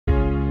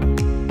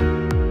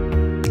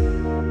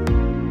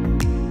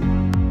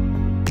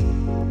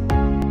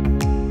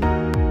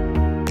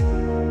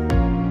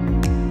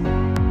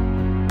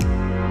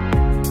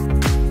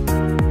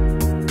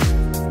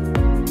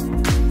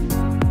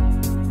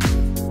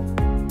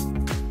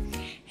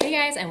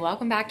guys, and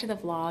welcome back to the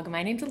vlog.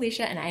 My name's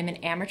Alicia and I'm an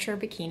amateur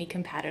bikini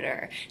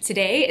competitor.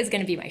 Today is going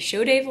to be my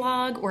show day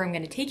vlog where I'm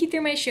going to take you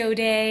through my show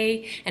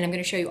day and I'm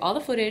going to show you all the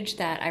footage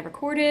that I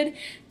recorded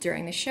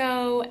during the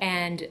show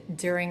and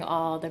during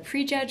all the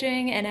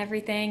prejudging and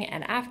everything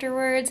and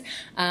afterwards.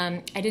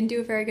 I didn't do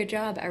a very good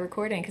job at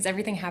recording because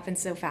everything happened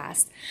so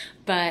fast,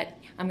 but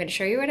I'm going to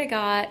show you what I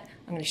got,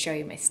 I'm going to show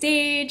you my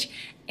stage,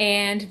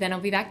 and then I'll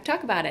be back to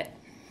talk about it.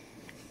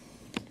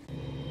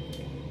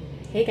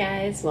 Hey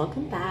guys,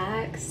 welcome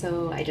back.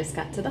 So I just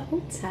got to the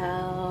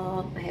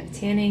hotel. I have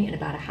tanning in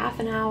about a half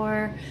an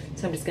hour,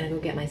 so I'm just gonna go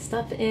get my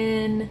stuff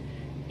in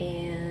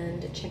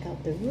and check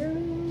out the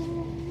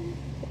room.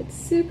 It's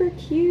super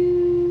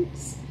cute.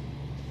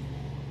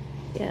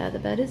 Yeah, the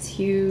bed is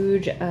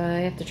huge. I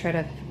have to try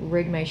to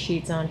rig my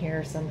sheets on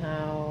here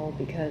somehow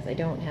because I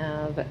don't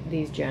have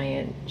these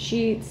giant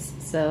sheets,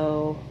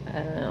 so I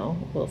don't know,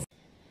 we'll see.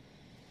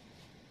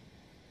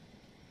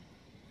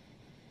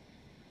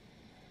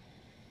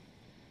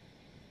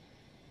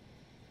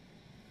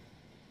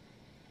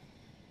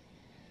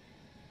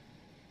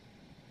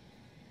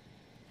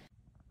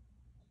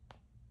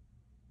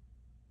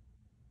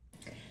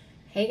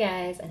 Hey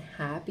guys, and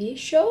happy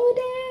show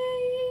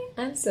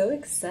day! I'm so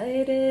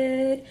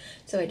excited.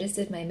 So I just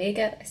did my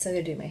makeup. I still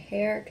gotta do my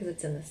hair because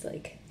it's in this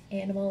like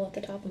animal at the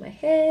top of my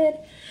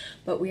head.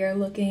 But we are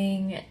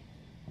looking,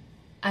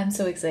 I'm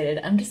so excited.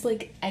 I'm just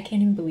like, I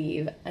can't even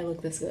believe I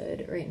look this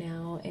good right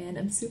now. And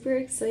I'm super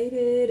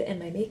excited and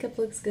my makeup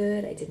looks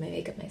good. I did my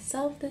makeup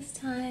myself this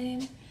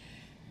time.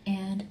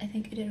 And I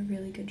think I did a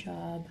really good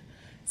job.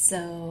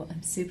 So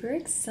I'm super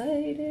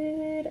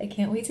excited. I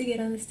can't wait to get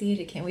on the stage.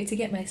 I can't wait to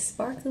get my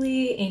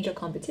sparkly Angel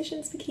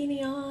Competitions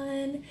bikini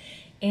on.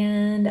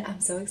 And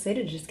I'm so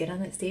excited to just get on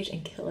that stage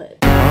and kill it.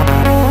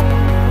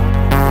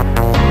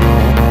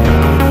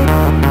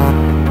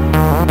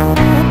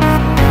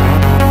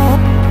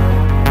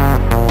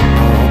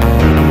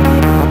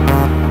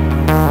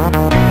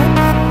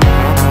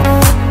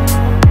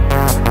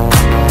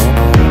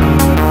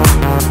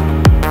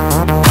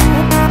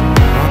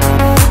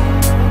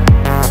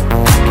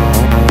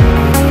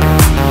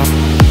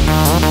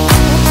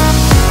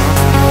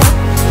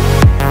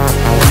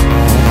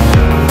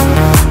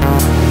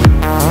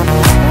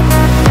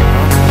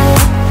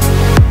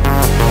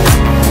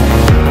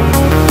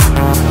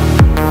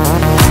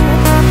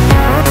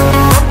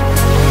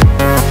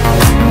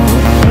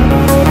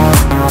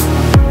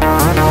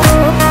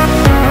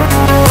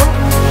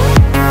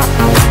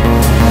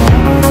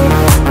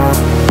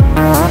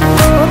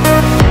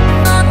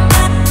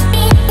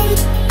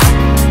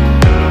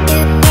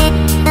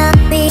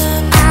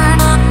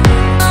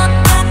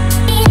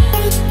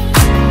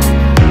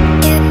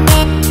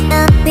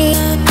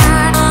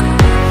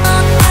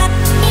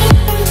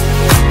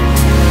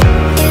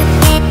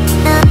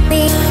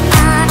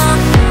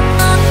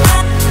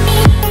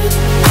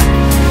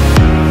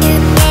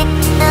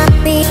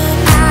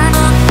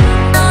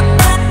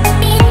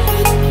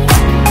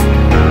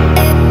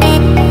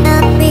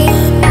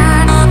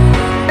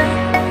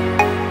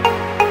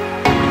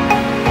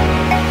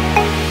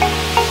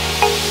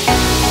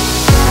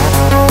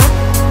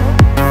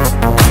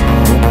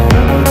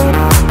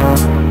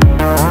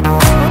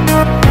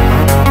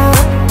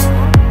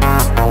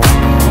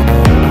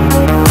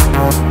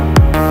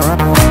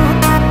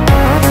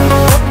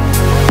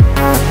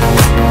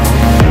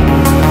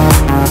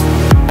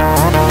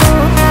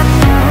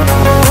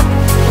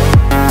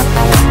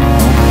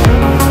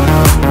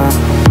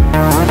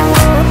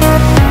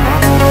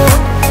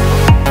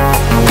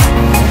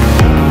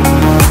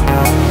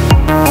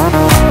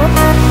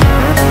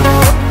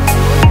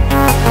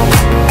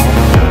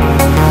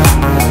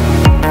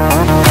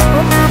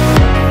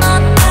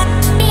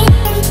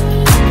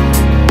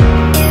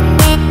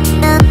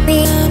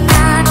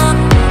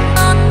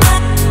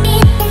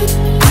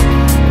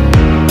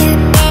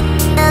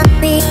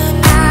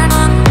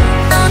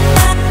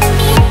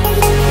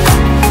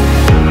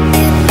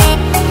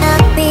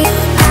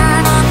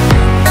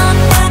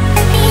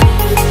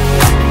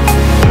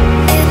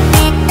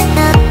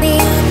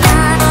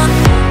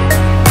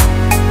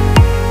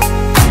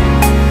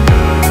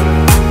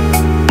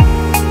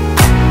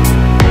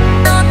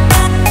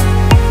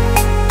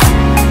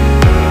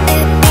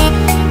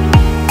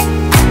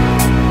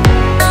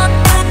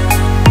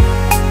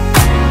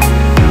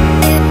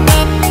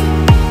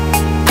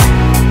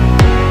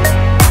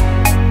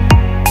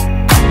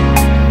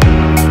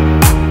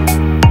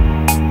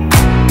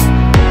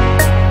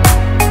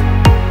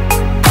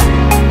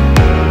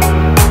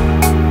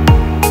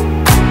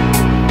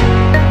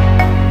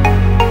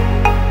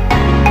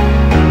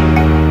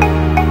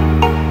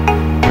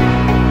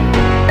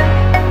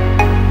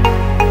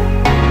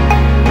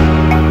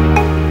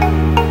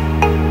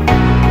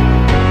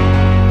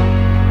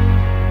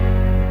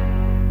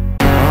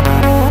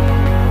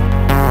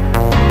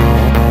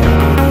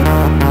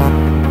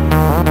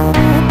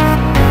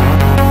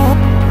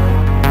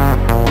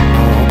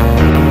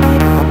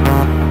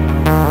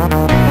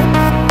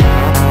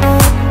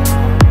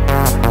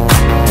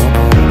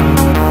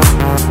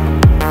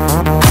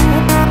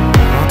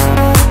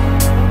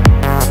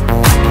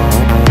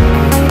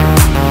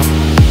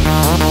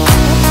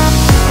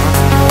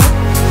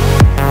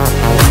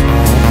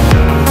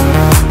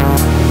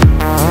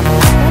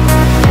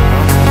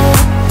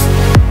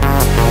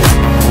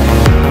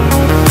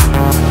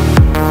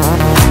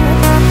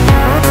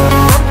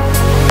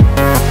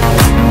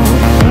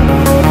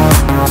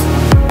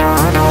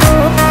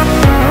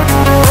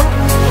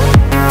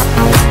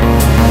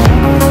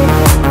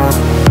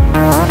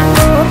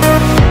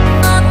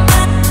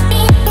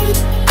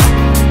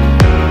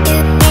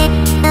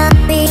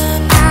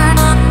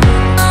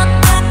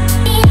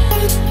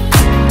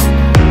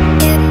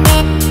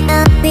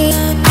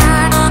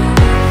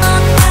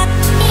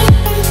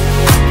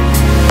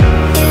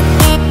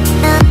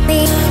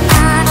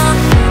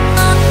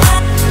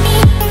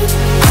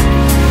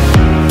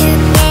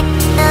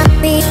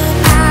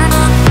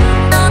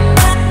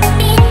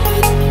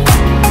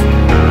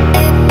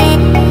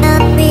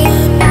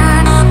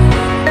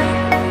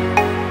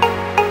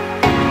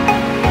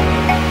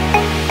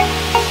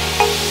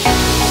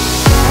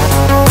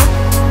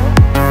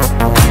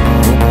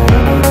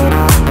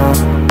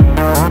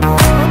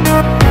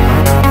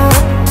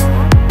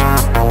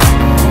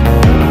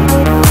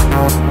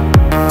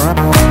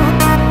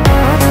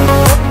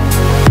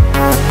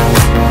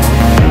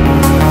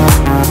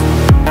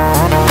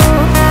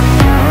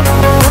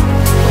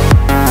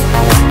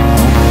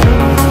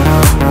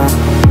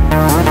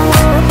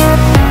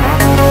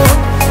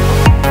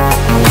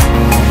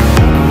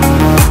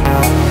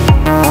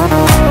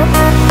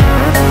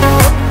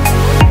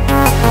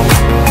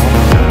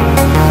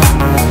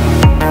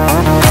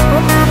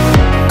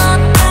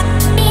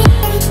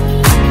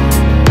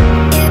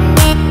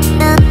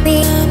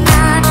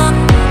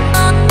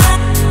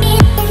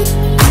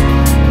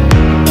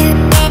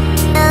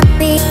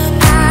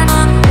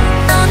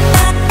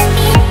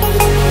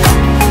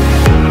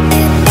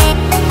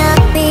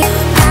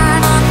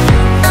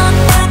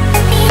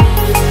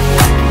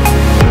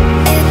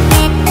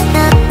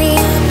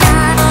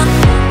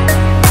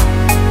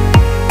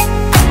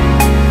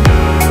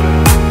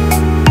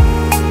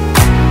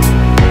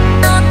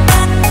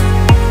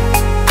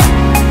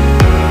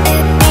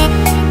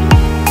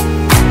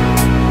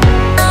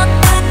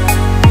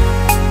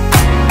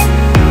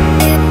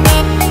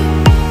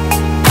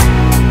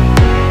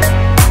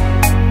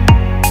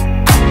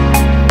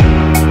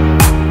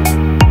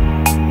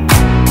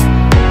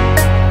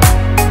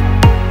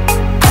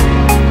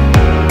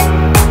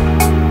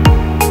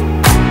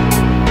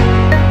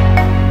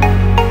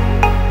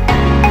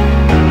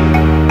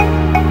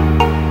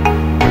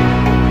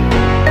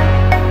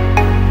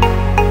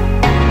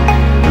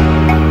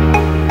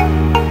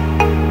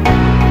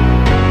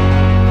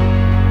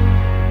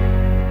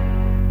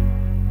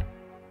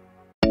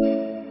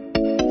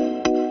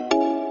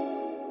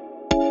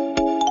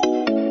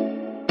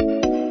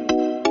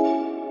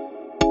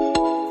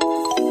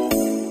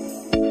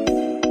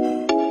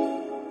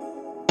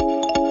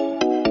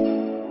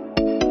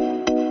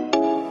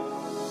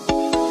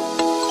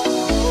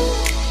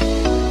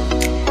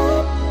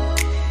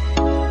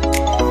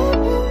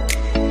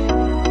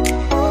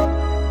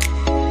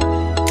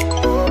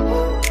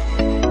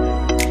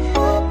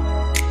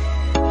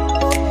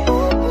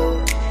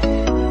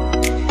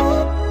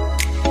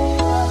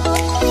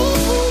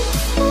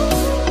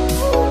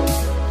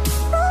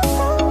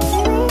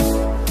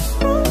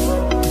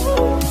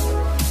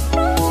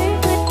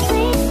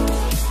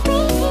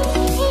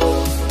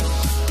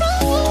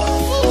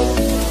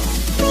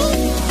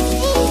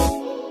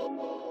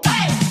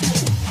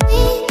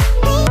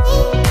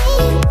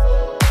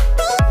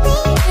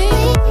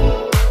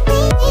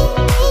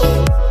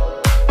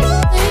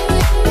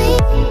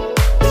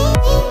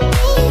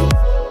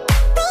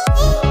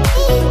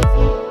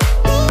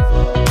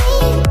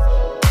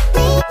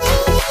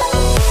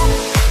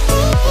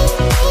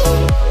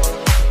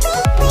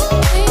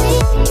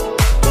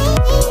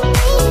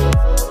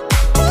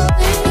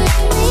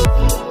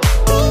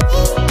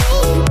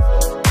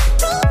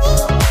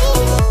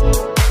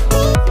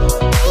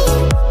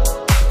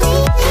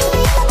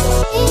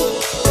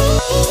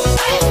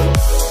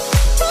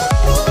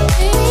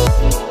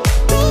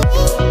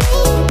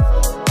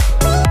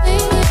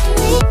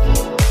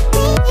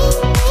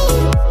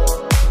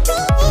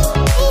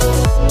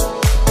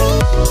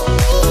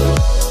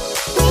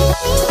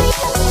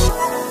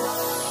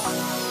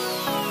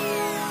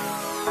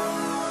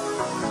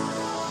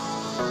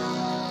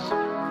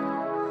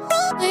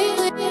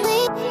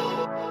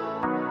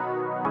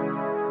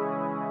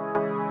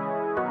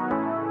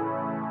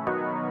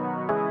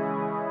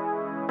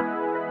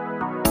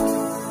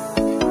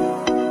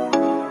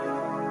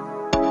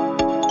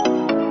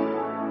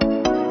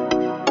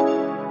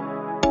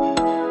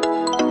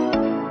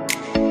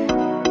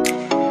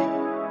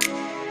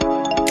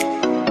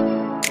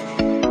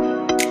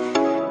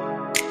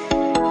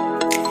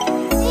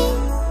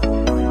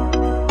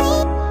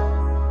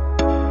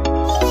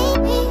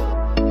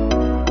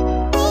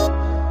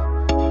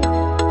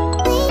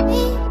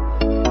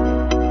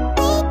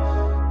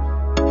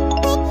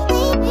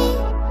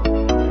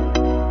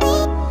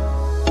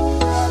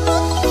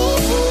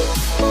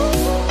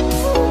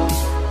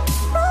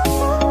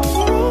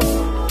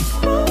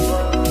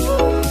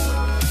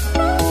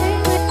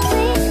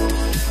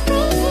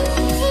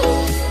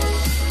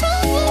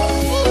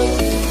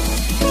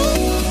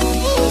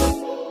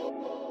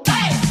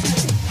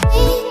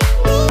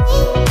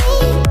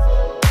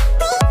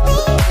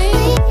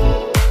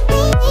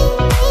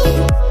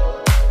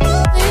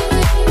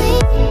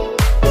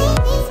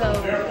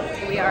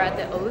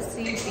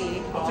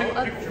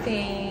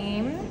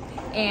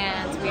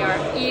 and we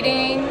are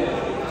eating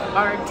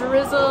our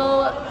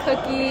Drizzle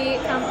Cookie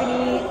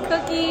Company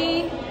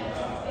cookie.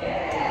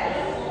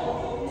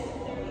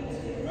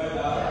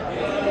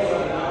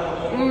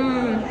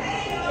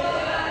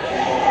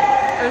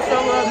 It's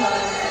so good.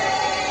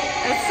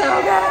 It's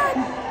so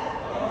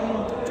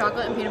good.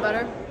 Chocolate and peanut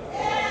butter,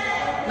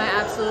 my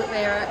absolute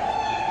favorite.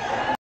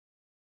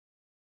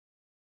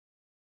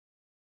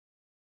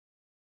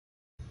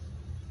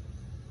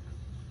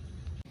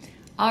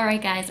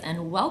 Alright guys,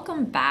 and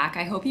welcome back.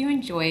 I hope you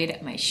enjoyed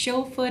my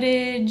show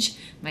footage,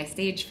 my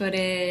stage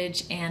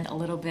footage, and a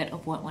little bit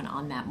of what went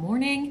on that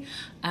morning.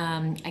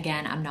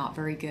 Again, I'm not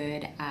very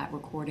good at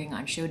recording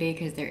on show day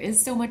because there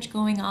is so much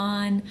going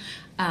on,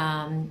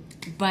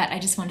 but I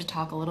just wanted to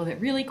talk a little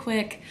bit really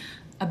quick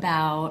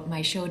about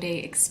my show day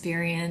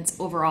experience.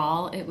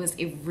 Overall, it was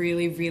a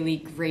really, really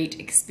great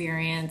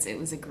experience. It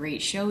was a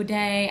great show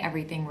day.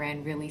 Everything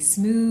ran really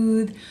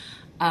smooth.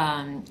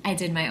 I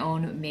did my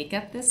own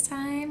makeup this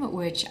time,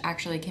 which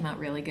actually came out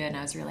really good, and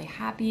I was really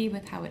happy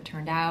with how it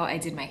turned out. I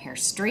did my hair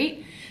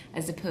straight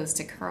as opposed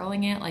to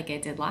curling it like I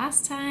did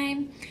last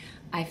time.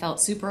 I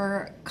felt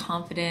super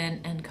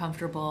confident and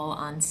comfortable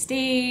on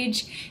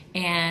stage,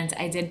 and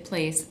I did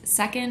place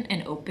second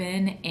in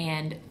open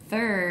and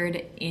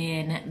third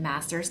in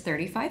Masters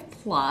 35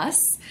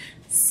 Plus.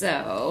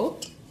 So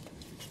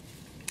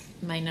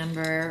my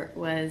number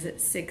was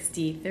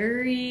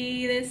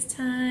 63 this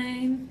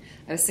time.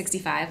 I was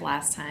 65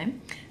 last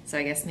time, so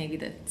I guess maybe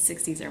the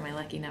 60s are my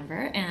lucky number.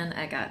 And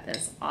I got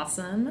this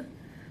awesome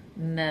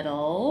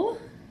medal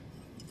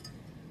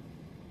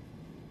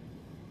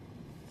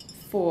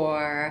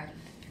for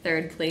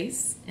third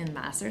place in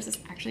Masters. It's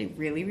actually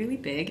really, really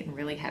big and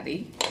really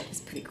heavy.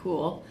 It's pretty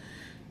cool.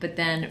 But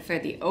then for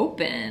the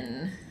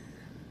Open,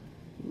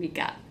 we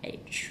got a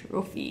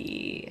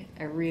trophy,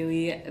 a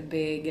really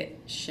big,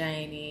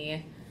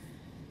 shiny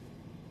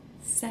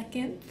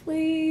second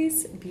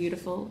place,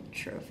 beautiful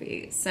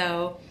trophy.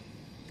 So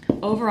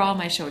overall,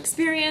 my show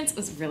experience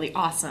was really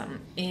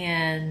awesome,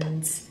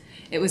 and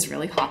it was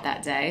really hot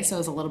that day, so I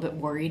was a little bit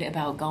worried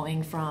about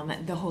going from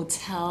the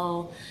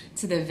hotel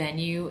to the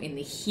venue in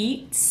the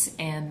heat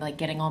and like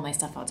getting all my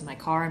stuff out to my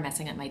car and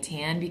messing up my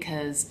tan,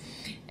 because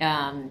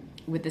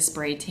with the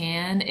spray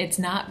tan, it's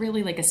not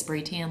really like a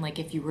spray tan like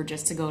if you were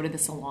just to go to the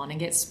salon and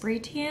get spray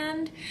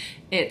tanned.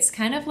 It's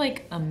kind of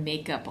like a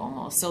makeup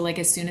almost. So like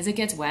as soon as it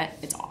gets wet,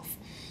 it's off.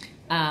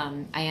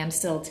 I am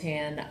still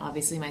tan.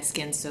 Obviously my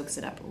skin soaks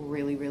it up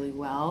really, really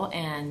well,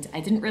 and I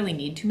didn't really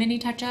need too many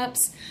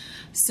touch-ups.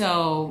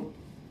 So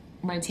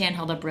my tan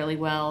held up really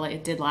well.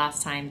 It did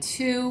last time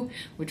too,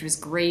 which was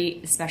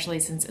great, especially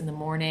since in the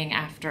morning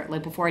after,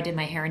 like before I did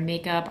my hair and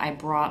makeup, I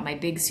brought my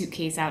big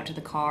suitcase out to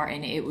the car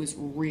and it was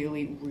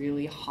really,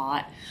 really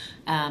hot.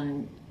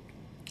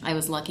 I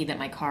was lucky that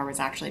my car was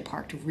actually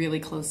parked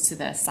really close to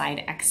the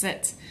side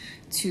exit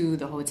to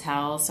the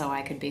hotel, so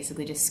I could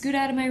basically just scoot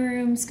out of my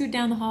room, scoot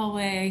down the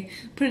hallway,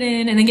 put it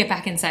in, and then get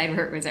back inside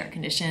where it was air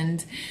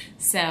conditioned.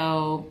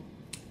 So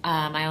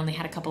I only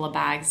had a couple of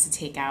bags to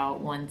take out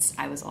once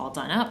I was all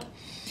done up,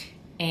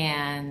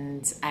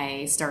 and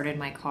I started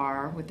my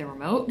car with the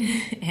remote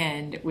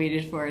and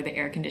waited for the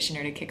air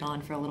conditioner to kick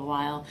on for a little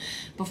while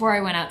before I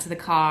went out to the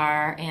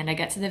car. And I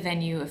got to the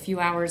venue a few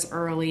hours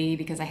early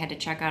because I had to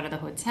check out of the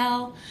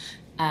hotel.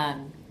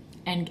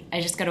 And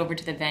I just got over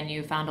to the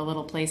venue, found a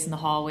little place in the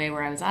hallway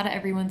where I was out of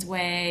everyone's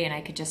way and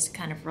I could just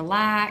kind of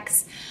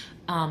relax.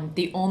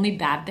 The only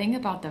bad thing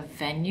about the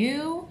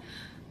venue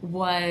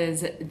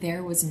was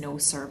there was no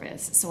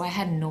service. So I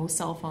had no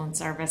cell phone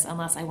service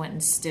unless I went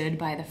and stood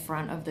by the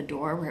front of the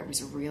door where it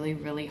was really,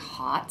 really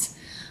hot.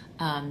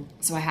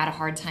 So I had a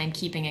hard time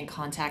keeping in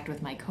contact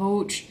with my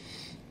coach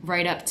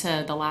right up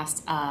to the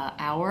last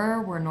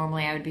hour, where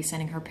normally I would be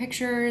sending her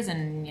pictures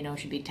and, you know,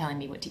 she'd be telling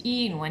me what to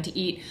eat and when to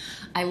eat.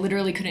 I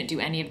literally couldn't do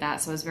any of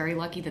that. So I was very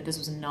lucky that this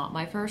was not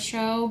my first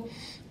show,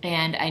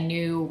 and I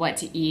knew what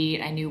to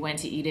eat. I knew when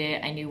to eat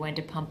it. I knew when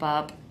to pump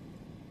up.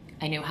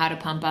 I knew how to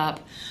pump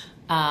up.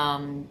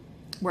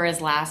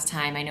 Whereas last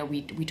time, I know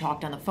we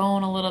talked on the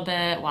phone a little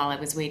bit while I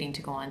was waiting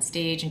to go on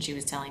stage, and she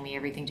was telling me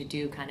everything to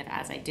do kind of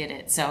as I did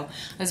it. So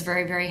I was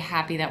very, very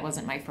happy that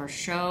wasn't my first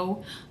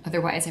show.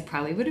 Otherwise, I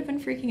probably would have been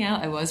freaking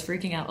out. I was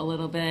freaking out a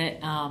little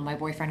bwhite. My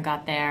boyfriend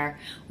got there,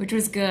 which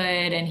was good,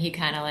 and he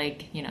kind of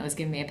like, you know, was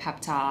giving me a pep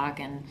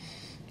talk, and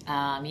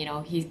you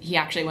know, he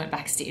actually went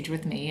backstage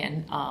with me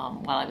and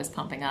while I was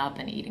pumping up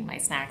and eating my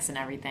snacks and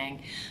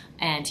everything,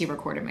 and he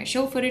recorded my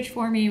show footage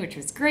for me, which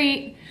was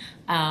great.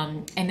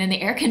 And then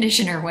the air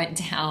conditioner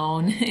went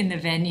down in the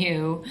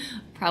venue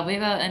probably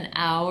about an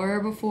hour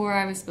before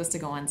I was supposed to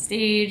go on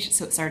stage,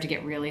 so it started to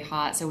get really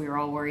hot, so we were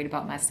all worried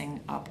about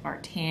messing up our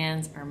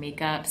tans, our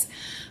makeups.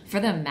 For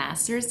the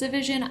Masters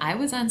division, I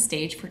was on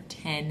stage for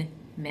 10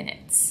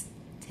 minutes.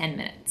 10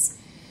 minutes.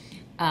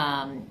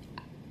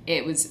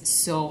 It was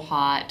so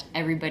hot.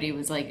 Everybody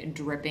was like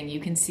dripping. You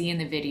can see in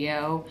the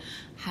video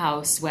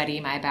how sweaty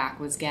my back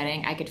was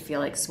getting. I could feel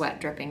like sweat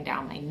dripping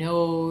down my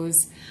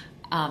nose.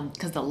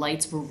 because the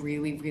lights were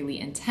really, really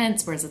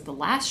intense. Whereas at the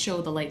last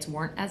show, the lights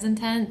weren't as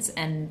intense.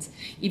 And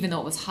even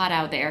though it was hot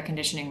out, the air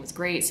conditioning was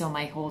great. So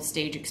my whole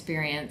stage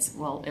experience,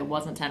 well, it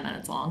wasn't 10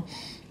 minutes long.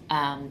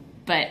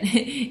 But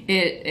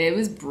it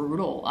was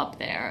brutal up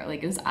there.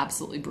 Like, it was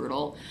absolutely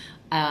brutal.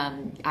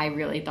 I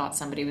really thought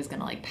somebody was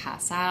gonna like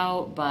pass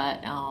out,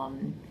 but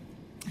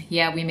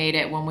yeah, we made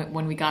it.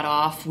 When we got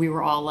off, we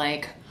were all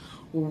like,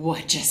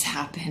 what just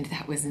happened?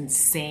 That was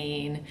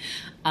insane.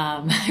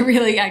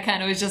 I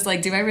kind of was just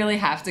like, do I really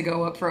have to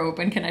go up for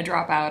open? Can I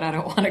drop out? I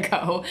don't want to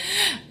go.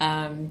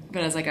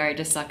 But I was like, all right,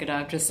 just suck it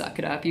up. Just suck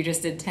it up. You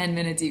just did 10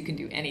 minutes. You can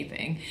do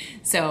anything.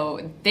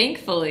 So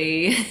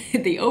thankfully,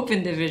 the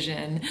open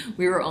division,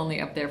 we were only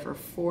up there for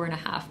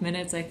 4.5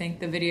 minutes. I think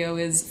the video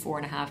is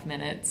 4.5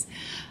 minutes.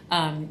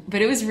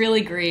 But it was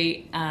really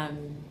great.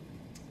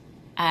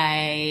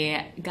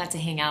 I got to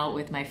hang out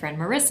with my friend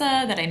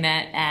Marissa that I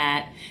met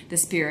at the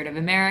Spirit of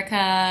America,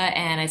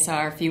 and I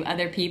saw a few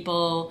other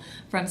people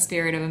from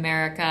Spirit of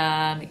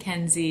America,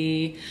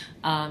 Mackenzie.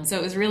 So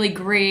it was really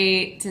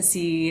great to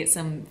see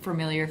some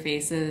familiar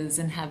faces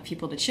and have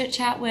people to chit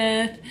chat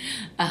with,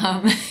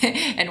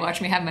 and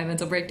watch me have my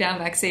mental breakdown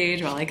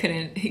backstage while I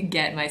couldn't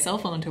get my cell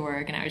phone to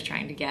work, and I was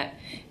trying to get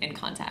in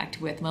contact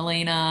with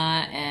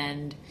Milena.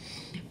 And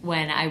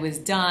when I was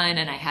done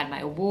and I had my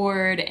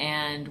award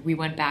and we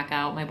went back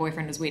out, my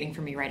boyfriend was waiting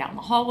for me right out in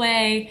the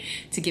hallway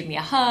to give me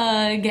a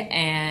hug,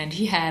 and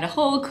he had a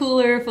whole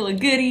cooler full of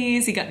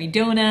goodies. He got me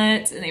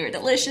donuts and they were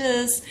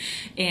delicious,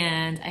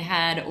 and I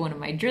had one of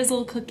my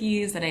drizzle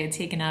cookies that I had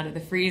taken out of the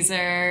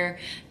freezer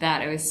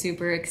that I was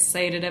super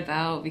excited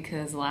about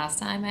because last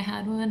time I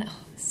had one,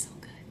 oh, it was so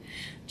good.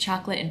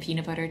 Chocolate and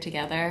peanut butter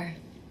together,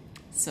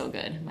 so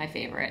good, my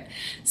favorite.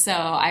 So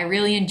I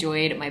really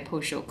enjoyed my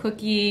post-show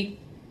cookie.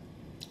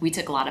 We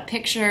took a lot of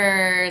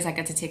pictures. I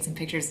got to take some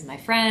pictures with my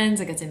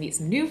friends. I got to meet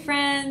some new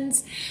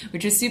friends,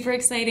 which was super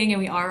exciting. And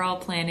we are all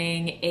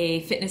planning a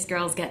Fitness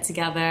Girls get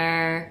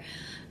together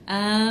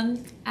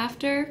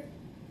after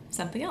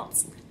something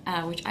else,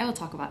 which I will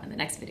talk about in the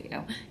next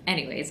video.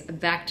 Anyways,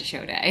 back to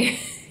show day.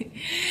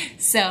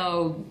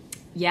 So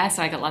yeah,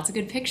 so I got lots of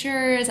good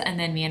pictures, and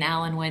then me and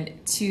Alan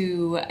went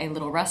to a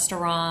little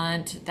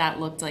restaurant that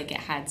looked like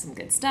it had some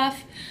good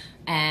stuff.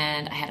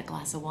 And I had a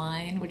glass of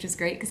wine, which is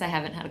great because I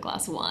haven't had a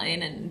glass of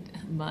wine in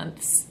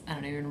months. I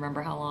don't even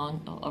remember how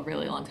long, a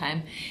really long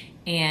time.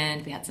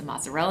 And we had some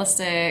mozzarella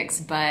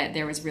sticks, but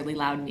there was really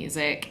loud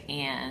music.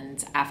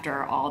 And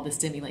after all the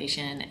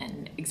stimulation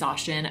and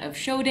exhaustion of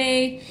show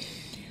day,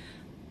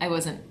 I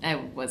wasn't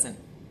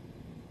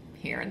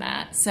hearing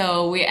that.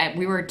 So we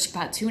were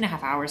about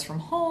 2.5 hours from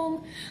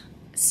home.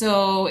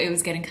 So it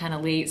was getting kind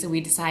of late, so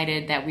we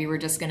decided that we were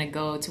just going to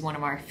go to one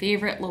of our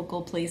favorite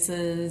local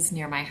places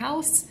near my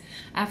house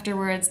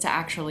afterwards to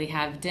actually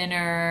have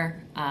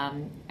dinner.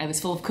 I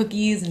was full of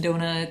cookies and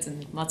donuts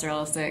and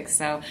mozzarella sticks,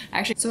 so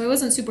I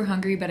wasn't super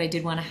hungry, but I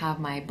did want to have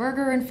my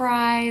burger and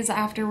fries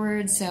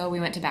afterwards. So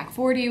we went to Back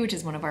 40, which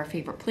is one of our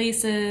favorite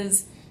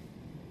places,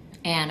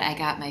 and I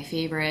got my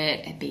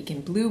favorite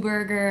bacon blue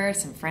burger,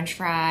 some french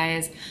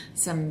fries,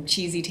 some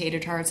cheesy tater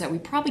tarts that we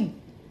probably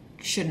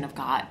shouldn't have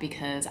got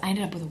because I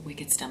ended up with a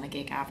wicked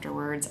stomachache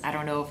afterwards. I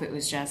don't know if it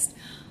was just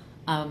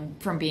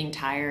from being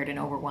tired and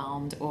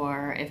overwhelmed,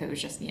 or if it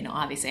was just, you know,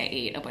 obviously I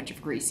ate a bunch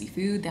of greasy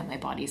food that my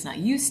body's not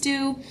used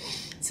to.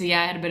 So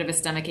yeah, I had a bit of a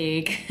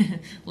stomachache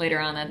later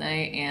on that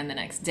night and the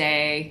next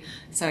day.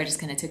 So I just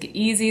kind of took it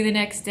easy the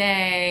next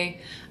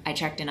day. I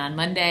checked in on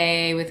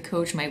Monday with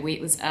Coach. My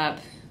weight was up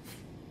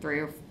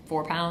 3 or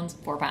 4 pounds.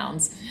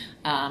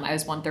 I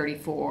was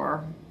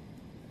 134.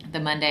 The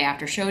Monday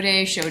after show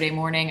day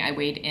morning, I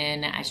weighed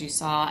in, as you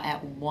saw,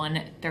 at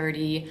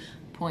 130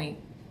 point,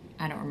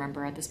 I don't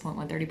remember at this point,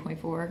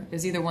 130.4. It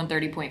was either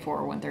 130.4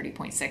 or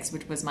 130.6,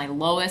 which was my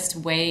lowest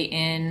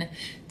weigh-in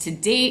to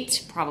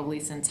date, probably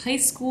since high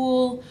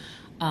school.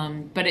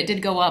 But it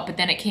did go up, but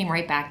then it came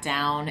right back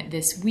down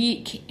this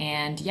week.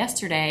 And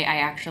yesterday, I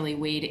actually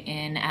weighed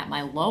in at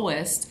my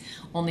lowest,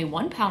 only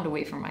 1 pound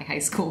away from my high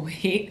school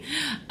weight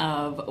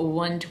of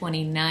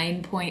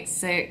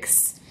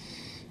 129.6.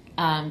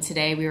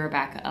 Today we were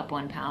back up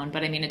 1 pound,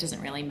 but I mean, it doesn't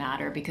really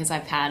matter because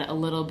I've had a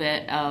little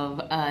bit of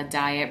a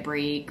diet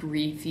break,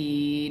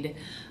 refeed,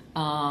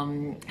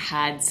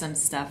 had some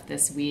stuff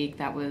this week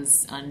that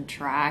was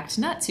untracked,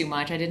 not too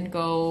much. I didn't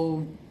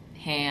go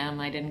ham,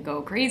 I didn't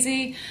go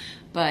crazy,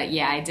 but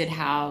yeah, I did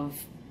have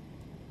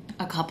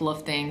a couple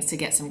of things to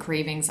get some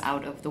cravings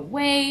out of the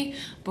way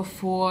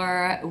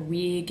before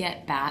we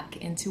get back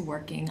into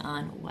working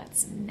on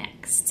what's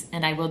next.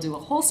 And I will do a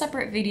whole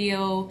separate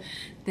video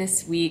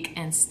this week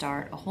and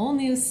start a whole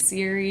new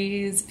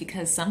series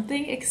because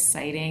something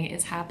exciting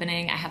is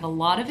happening. I have a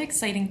lot of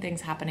exciting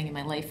things happening in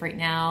my life right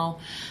now.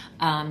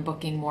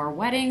 Booking more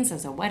weddings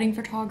as a wedding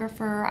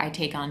photographer. I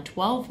take on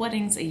 12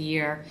 weddings a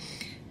year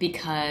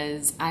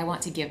because I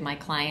want to give my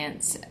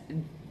clients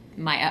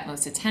my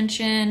utmost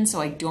attention,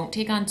 so I don't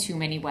take on too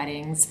many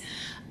weddings.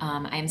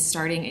 I'm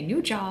starting a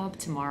new job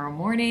tomorrow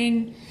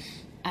morning,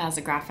 as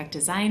a graphic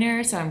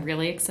designer, so I'm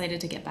really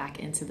excited to get back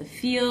into the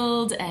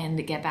field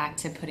and get back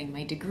to putting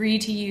my degree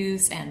to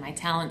use and my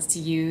talents to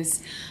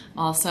use.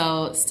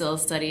 Also still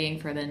studying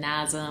for the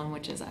NASM,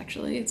 which is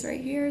actually, it's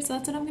right here, so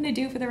that's what I'm gonna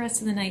do for the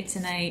rest of the night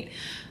tonight.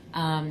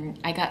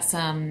 I got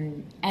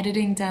some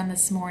editing done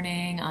this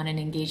morning on an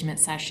engagement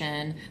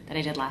session that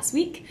I did last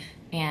week,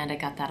 and I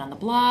got that on the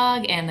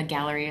blog, and the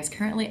gallery is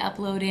currently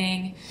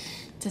uploading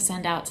to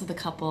send out to the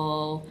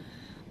couple.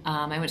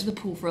 I went to the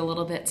pool for a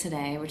little bit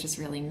today, which is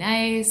really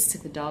nice.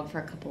 Took the dog for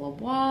a couple of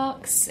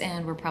walks,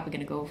 and we're probably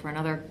gonna go for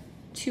another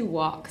 2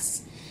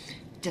 walks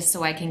just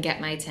so I can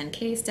get my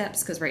 10K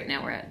steps, because right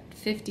now we're at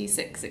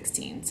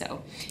 56:16.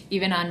 So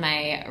even on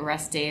my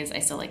rest days, I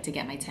still like to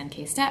get my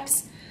 10K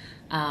steps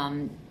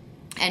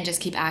and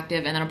just keep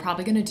active. And then I'm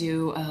probably gonna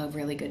do a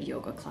really good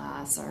yoga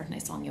class or a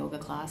nice long yoga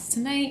class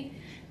tonight,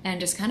 and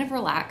just kind of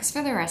relax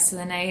for the rest of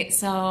the night.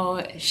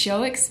 So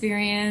show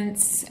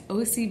experience,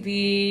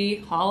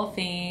 OCB, Hall of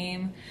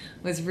Fame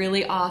was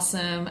really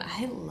awesome.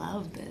 I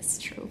love this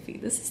trophy.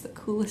 This is the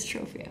coolest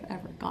trophy I've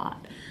ever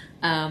got.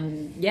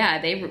 Yeah,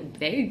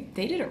 they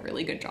did a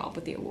really good job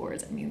with the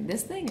awards. I mean,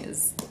 this thing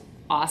is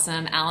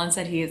awesome. Alan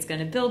said he is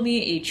gonna build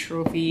me a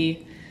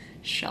trophy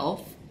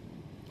shelf.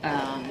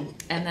 And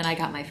then I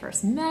got my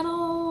first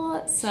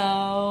medal,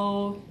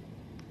 so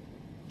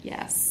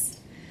yes.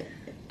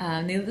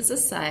 Needless to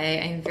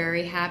say, I'm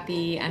very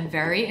happy. I'm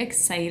very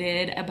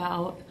excited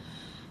about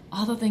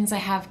all the things I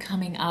have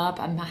coming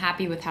up. I'm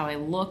happy with how I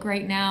look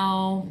right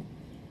now.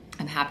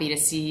 I'm happy to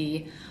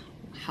see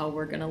how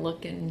we're gonna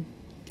look in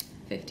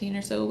 15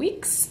 or so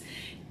weeks.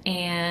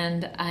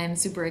 And I'm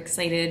super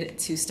excited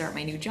to start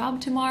my new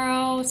job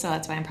tomorrow. So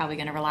that's why I'm probably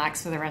gonna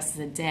relax for the rest of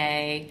the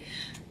day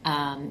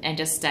and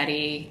just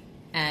study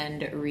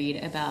and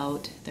read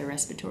about the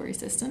respiratory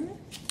system.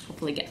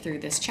 Hopefully get through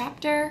this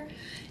chapter.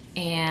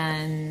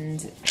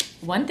 And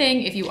one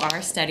thing, if you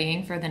are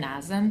studying for the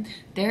NASM,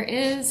 there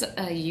is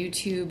a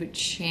YouTube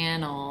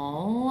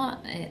channel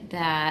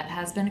that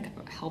has been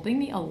helping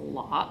me a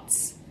lot.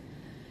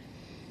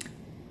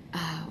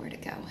 Where'd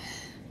it go?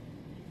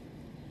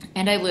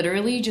 And I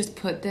literally just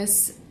put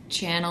this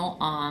channel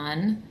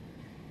on,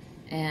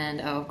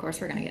 and oh, of course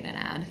we're gonna get an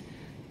ad.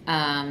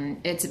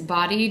 It's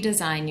Body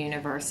Design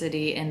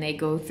University, and they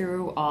go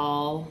through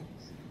all,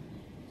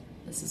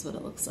 this is what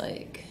it looks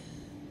like.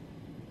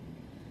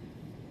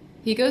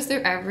 He goes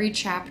through every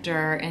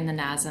chapter in the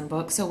NASM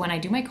book. So when I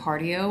do my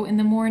cardio in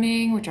the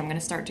morning, which I'm gonna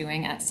start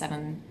doing at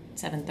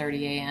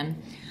 7:30 a.m.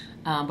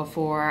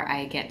 Before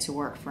I get to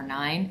work for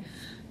 9,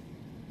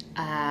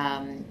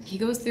 he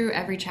goes through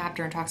every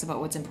chapter and talks about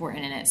what's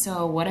important in it.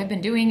 So what I've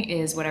been doing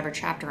is whatever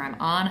chapter I'm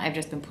on, I've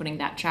just been putting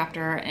that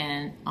chapter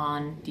and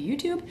on the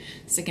YouTube,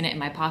 sticking it in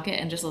my pocket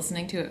and just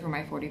listening to it for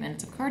my 40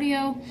 minutes of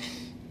cardio.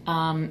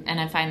 And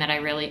I find that I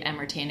really am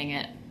retaining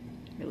it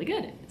really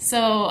good.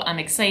 So I'm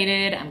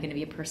excited. I'm going to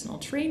be a personal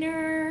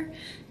trainer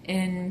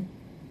in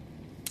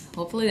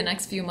hopefully the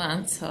next few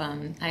months.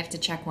 I have to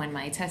check when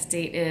my test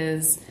date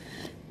is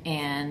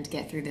and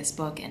get through this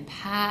book and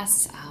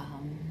pass.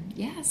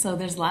 Yeah, so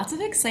there's lots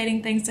of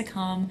exciting things to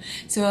come.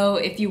 So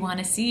if you want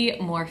to see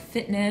more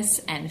fitness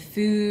and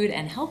food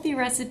and healthy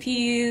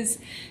recipes,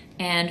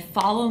 and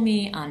follow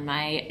me on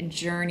my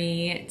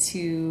journey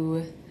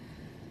to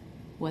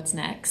what's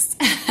next.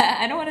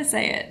 I don't want to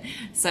say it.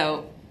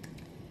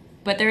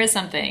 But there is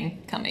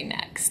something coming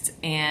next.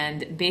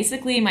 And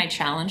basically my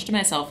challenge to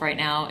myself right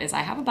now is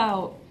I have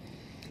about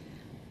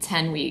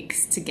 10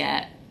 weeks to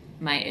get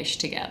my ish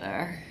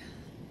together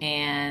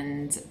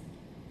and,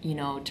 you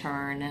know,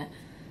 turn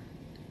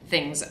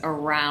things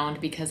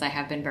around, because I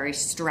have been very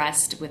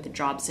stressed with the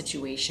job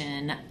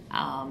situation.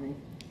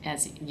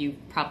 As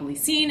you've probably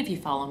seen if you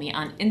follow me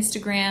on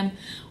Instagram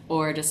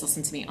or just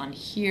listen to me on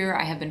here,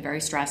 I have been very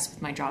stressed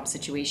with my job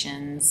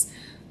situations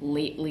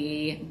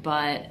lately,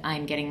 but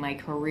I'm getting my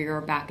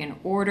career back in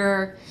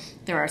order.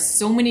 There are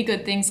so many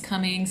good things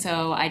coming,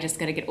 so I just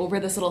got to get over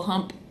this little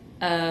hump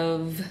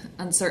of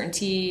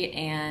uncertainty.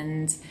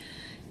 And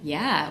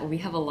yeah, we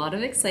have a lot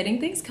of exciting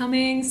things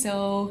coming.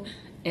 So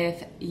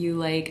if you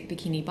like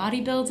bikini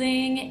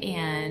bodybuilding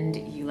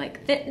and you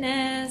like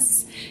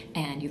fitness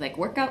and you like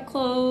workout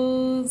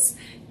clothes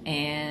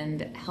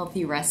and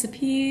healthy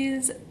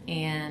recipes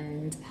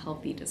and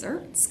healthy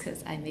desserts,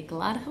 because I make a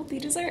lot of healthy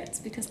desserts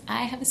because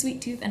I have a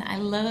sweet tooth and I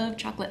love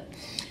chocolate,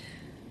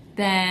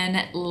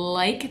 then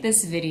like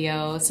this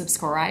video,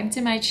 subscribe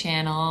to my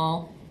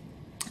channel.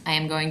 I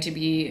am going to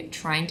be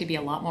trying to be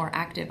a lot more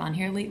active on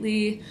here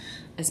lately,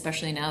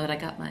 especially now that I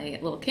got my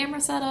little camera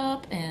set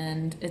up,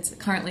 and it's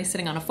currently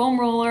sitting on a foam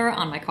roller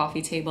on my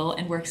coffee table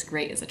and works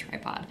great as a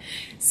tripod.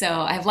 So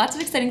I have lots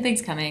of exciting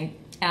things coming.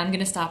 I'm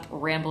gonna stop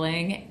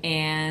rambling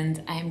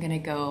and I'm gonna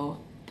go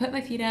put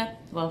my feet up,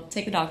 well,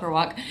 take the dog for a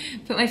walk,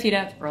 put my feet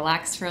up,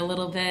 relax for a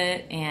little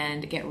bit,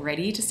 and get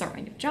ready to start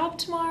my new job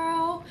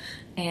tomorrow.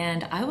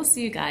 And I will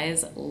see you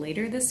guys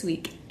later this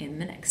week in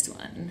the next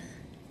one.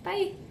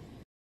 Bye.